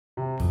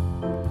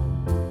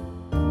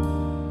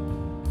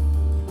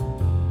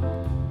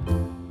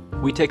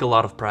We take a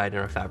lot of pride in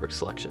our fabric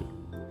selection.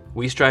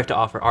 We strive to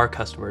offer our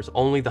customers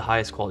only the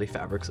highest quality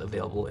fabrics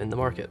available in the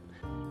market.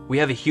 We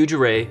have a huge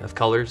array of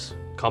colors,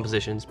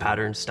 compositions,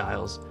 patterns,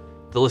 styles.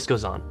 The list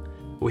goes on.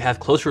 We have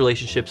close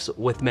relationships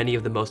with many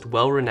of the most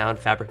well-renowned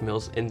fabric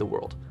mills in the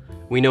world.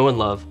 We know and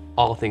love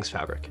all things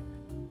fabric.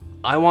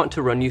 I want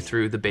to run you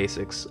through the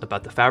basics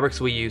about the fabrics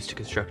we use to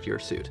construct your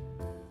suit.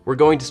 We're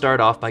going to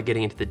start off by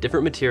getting into the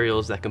different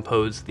materials that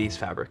compose these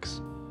fabrics.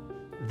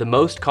 The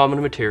most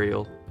common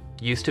material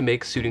used to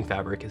make suiting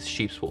fabric is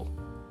sheep's wool,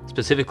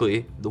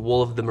 specifically the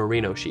wool of the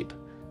merino sheep.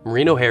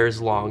 Merino hair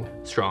is long,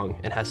 strong,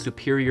 and has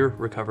superior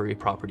recovery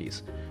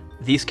properties.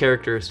 These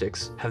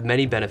characteristics have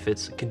many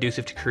benefits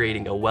conducive to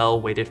creating a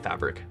well-weighted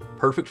fabric,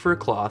 perfect for a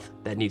cloth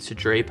that needs to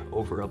drape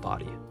over a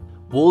body.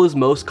 Wool is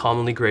most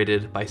commonly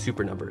graded by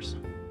super numbers.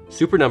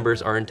 Super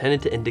numbers are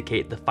intended to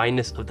indicate the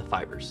fineness of the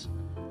fibers.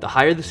 The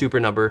higher the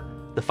super number,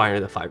 the finer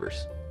the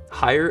fibers.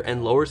 Higher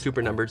and lower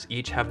super numbers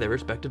each have their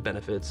respective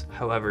benefits.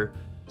 However,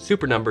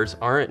 super numbers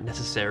aren't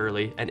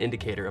necessarily an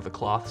indicator of a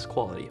cloth's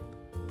quality.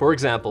 For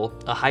example,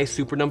 a high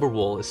super number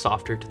wool is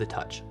softer to the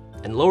touch,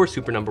 and lower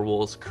super number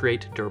wools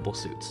create durable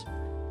suits.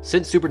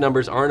 Since super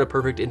numbers aren't a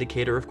perfect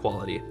indicator of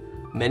quality,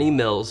 many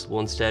mills will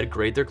instead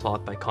grade their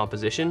cloth by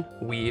composition,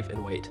 weave,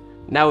 and weight.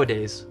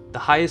 Nowadays, the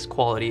highest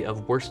quality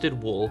of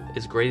worsted wool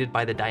is graded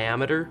by the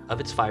diameter of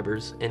its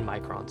fibers in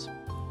microns.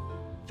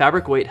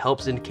 Fabric weight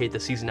helps indicate the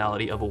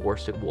seasonality of a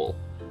worsted wool.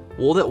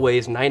 Wool that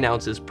weighs 9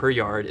 ounces per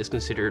yard is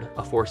considered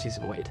a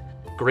 4-season weight,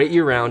 great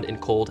year-round in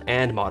cold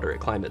and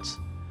moderate climates.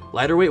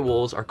 Lighter weight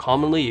wools are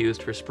commonly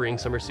used for spring,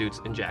 summer suits,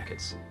 and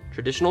jackets.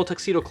 Traditional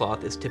tuxedo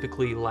cloth is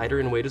typically lighter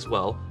in weight as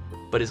well,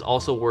 but is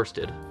also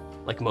worsted,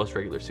 like most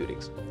regular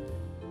suitings.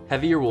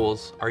 Heavier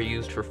wools are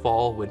used for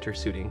fall, winter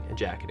suiting and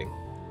jacketing,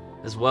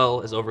 as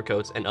well as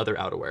overcoats and other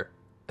outerwear.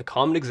 A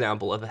common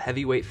example of a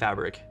heavyweight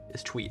fabric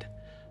is tweed.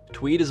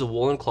 Tweed is a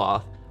woolen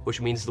cloth,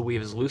 which means the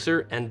weave is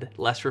looser and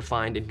less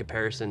refined in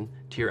comparison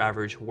to your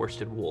average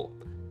worsted wool.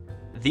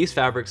 These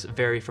fabrics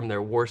vary from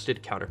their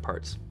worsted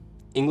counterparts.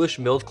 English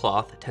milled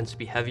cloth tends to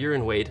be heavier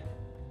in weight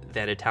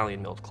than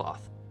Italian milled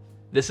cloth.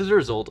 This is a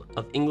result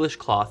of English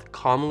cloth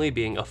commonly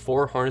being a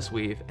 4-harness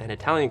weave and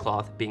Italian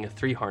cloth being a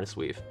 3-harness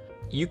weave.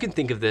 You can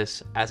think of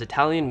this as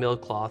Italian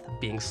milled cloth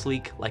being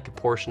sleek like a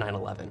Porsche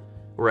 911,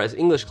 whereas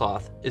English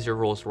cloth is your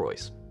Rolls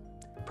Royce.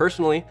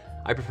 Personally,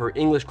 I prefer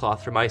English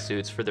cloth for my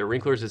suits for their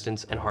wrinkle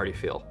resistance and hardy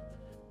feel.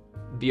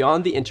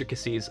 Beyond the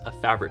intricacies of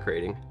fabric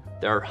grading,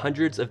 there are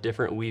hundreds of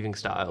different weaving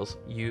styles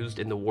used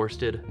in the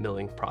worsted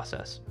milling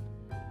process.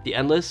 The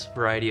endless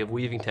variety of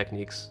weaving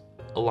techniques,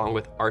 along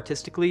with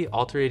artistically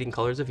alternating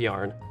colors of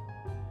yarn,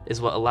 is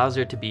what allows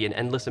there to be an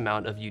endless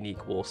amount of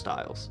unique wool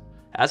styles.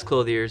 As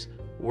clothiers,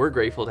 we're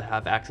grateful to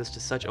have access to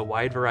such a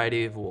wide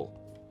variety of wool.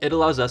 It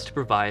allows us to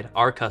provide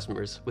our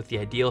customers with the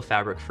ideal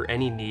fabric for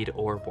any need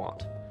or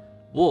want.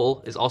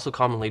 Wool is also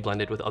commonly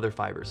blended with other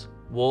fibers.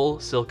 Wool,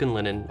 silk, and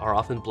linen are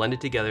often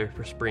blended together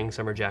for spring,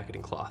 summer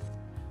jacketing cloth.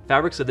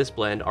 Fabrics of this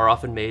blend are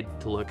often made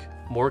to look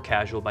more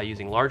casual by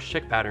using large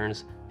check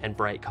patterns and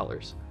bright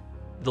colors.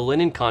 The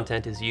linen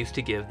content is used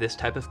to give this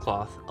type of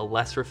cloth a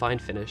less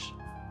refined finish,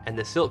 and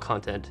the silk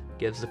content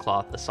gives the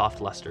cloth a soft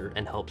luster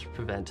and helps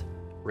prevent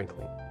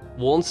wrinkling.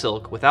 Wool and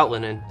silk without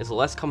linen is a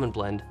less common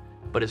blend,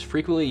 but is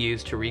frequently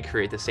used to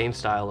recreate the same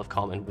style of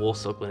common wool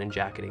silk linen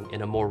jacketing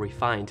in a more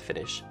refined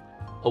finish.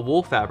 A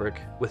wool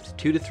fabric with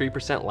 2 to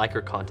 3%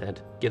 lycra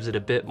content gives it a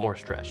bit more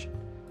stretch.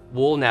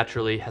 Wool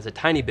naturally has a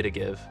tiny bit of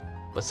give,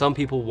 but some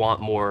people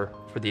want more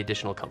for the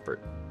additional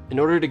comfort. In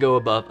order to go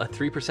above a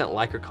 3%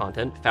 lycra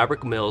content,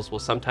 fabric mills will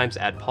sometimes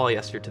add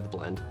polyester to the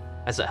blend,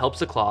 as it helps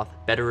the cloth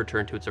better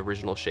return to its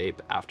original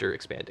shape after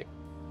expanding.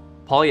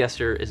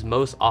 Polyester is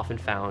most often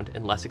found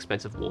in less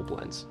expensive wool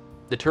blends.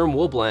 The term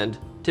wool blend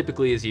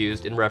typically is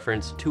used in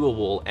reference to a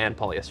wool and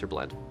polyester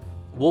blend.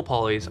 Wool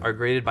polys are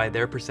graded by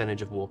their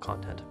percentage of wool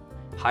content.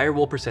 Higher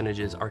wool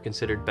percentages are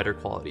considered better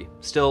quality.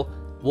 Still,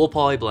 wool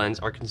poly blends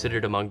are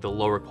considered among the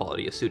lower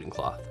quality of suiting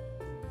cloth.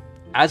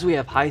 As we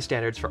have high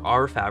standards for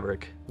our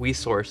fabric, we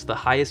source the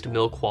highest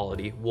mill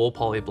quality wool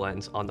poly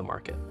blends on the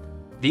market.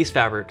 These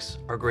fabrics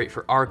are great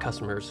for our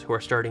customers who are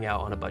starting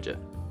out on a budget.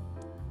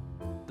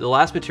 The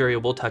last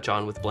material we'll touch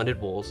on with blended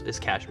wools is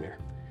cashmere.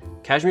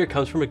 Cashmere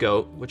comes from a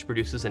goat, which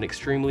produces an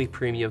extremely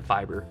premium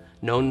fiber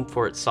known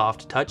for its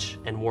soft touch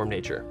and warm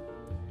nature.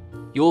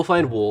 You will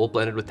find wool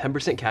blended with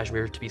 10%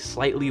 cashmere to be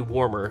slightly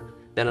warmer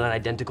than an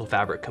identical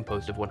fabric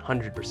composed of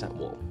 100%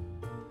 wool.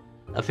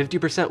 A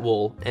 50%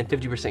 wool and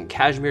 50%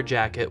 cashmere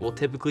jacket will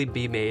typically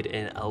be made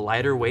in a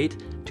lighter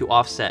weight to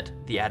offset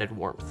the added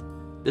warmth.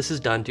 This is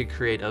done to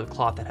create a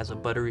cloth that has a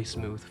buttery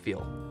smooth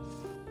feel.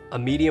 A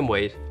medium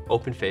weight,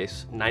 open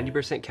face,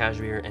 90%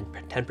 cashmere and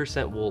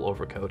 10% wool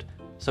overcoat,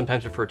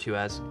 sometimes referred to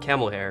as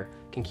camel hair,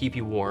 can keep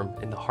you warm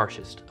in the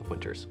harshest of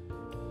winters.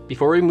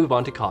 Before we move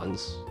on to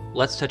cottons,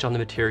 let's touch on the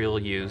material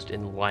used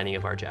in the lining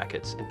of our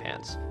jackets and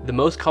pants. The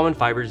most common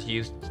fibers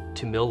used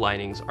to mill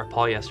linings are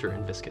polyester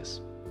and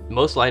viscose.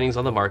 Most linings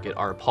on the market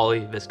are a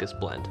poly-viscose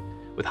blend,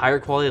 with higher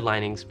quality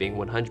linings being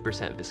 100%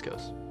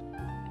 viscose.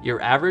 Your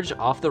average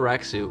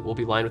off-the-rack suit will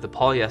be lined with a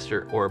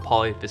polyester or a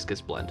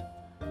polyviscose blend.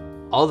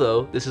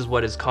 Although this is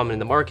what is common in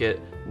the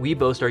market, we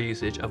boast our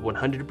usage of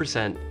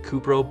 100%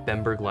 Cupro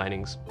Bemberg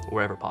linings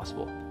wherever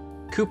possible.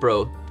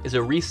 Cupro is a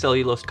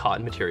recellulose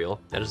cotton material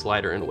that is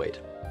lighter in weight,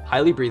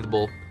 highly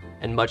breathable,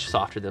 and much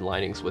softer than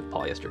linings with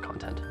polyester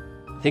content.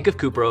 Think of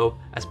Cupro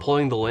as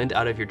pulling the lint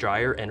out of your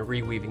dryer and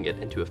reweaving it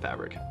into a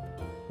fabric.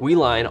 We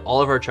line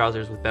all of our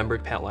trousers with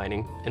Bemberg pant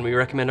lining, and we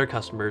recommend our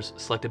customers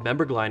select a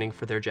Bemberg lining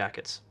for their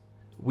jackets.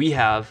 We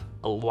have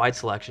a wide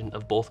selection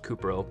of both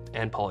Cupro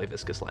and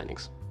polyviscose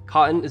linings.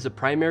 Cotton is the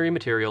primary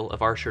material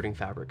of our shirting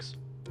fabrics.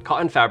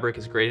 Cotton fabric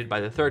is graded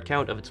by the third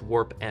count of its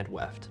warp and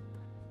weft.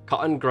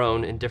 Cotton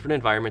grown in different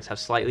environments have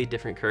slightly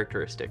different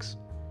characteristics.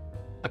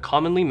 A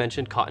commonly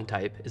mentioned cotton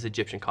type is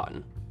Egyptian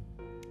cotton.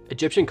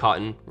 Egyptian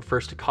cotton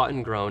refers to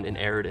cotton grown in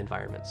arid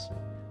environments.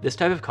 This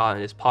type of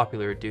cotton is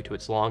popular due to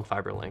its long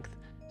fiber length.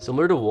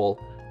 Similar to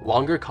wool,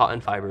 longer cotton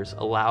fibers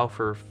allow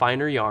for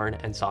finer yarn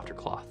and softer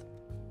cloth.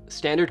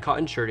 Standard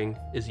cotton shirting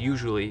is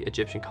usually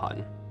Egyptian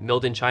cotton,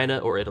 milled in China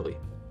or Italy.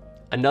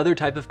 Another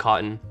type of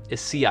cotton is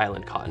Sea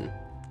Island cotton,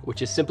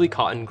 which is simply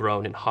cotton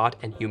grown in hot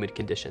and humid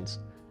conditions.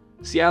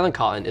 Sea Island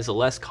cotton is a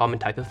less common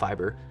type of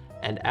fiber,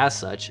 and as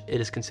such, it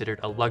is considered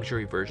a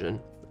luxury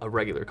version of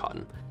regular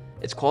cotton.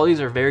 Its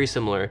qualities are very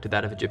similar to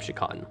that of Egyptian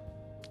cotton.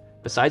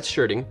 Besides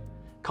shirting,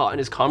 cotton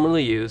is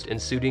commonly used in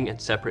suiting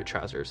and separate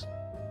trousers.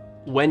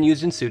 When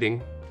used in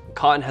suiting,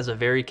 cotton has a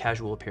very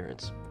casual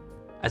appearance.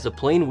 As a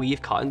plain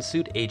weave cotton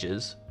suit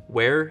ages,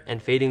 wear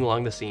and fading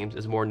along the seams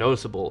is more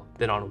noticeable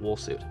than on a wool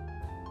suit.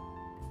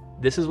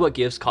 This is what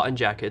gives cotton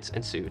jackets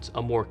and suits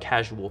a more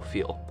casual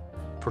feel.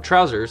 For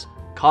trousers,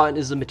 cotton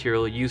is the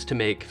material used to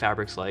make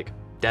fabrics like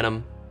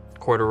denim,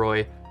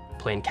 corduroy,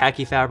 plain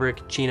khaki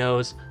fabric,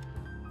 chinos,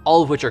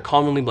 all of which are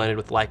commonly blended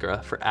with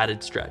lycra for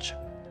added stretch.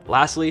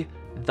 Lastly,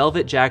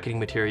 velvet jacketing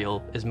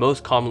material is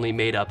most commonly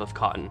made up of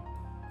cotton,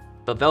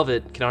 but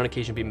velvet can on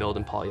occasion be milled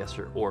in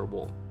polyester or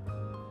wool.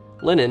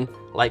 Linen,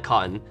 like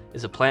cotton,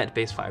 is a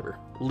plant-based fiber.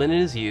 Linen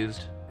is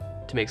used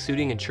to make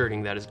suiting and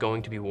shirting that is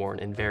going to be worn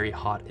in very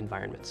hot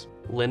environments.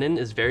 Linen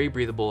is very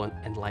breathable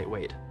and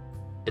lightweight.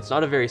 It's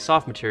not a very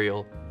soft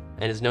material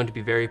and is known to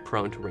be very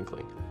prone to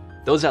wrinkling.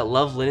 Those that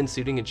love linen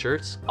suiting and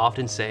shirts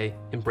often say,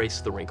 embrace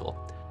the wrinkle.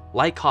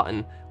 Like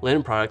cotton,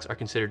 linen products are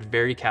considered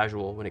very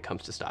casual when it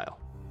comes to style.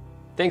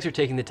 Thanks for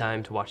taking the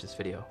time to watch this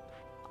video.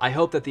 I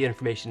hope that the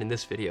information in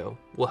this video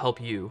will help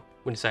you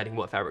when deciding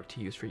what fabric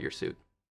to use for your suit.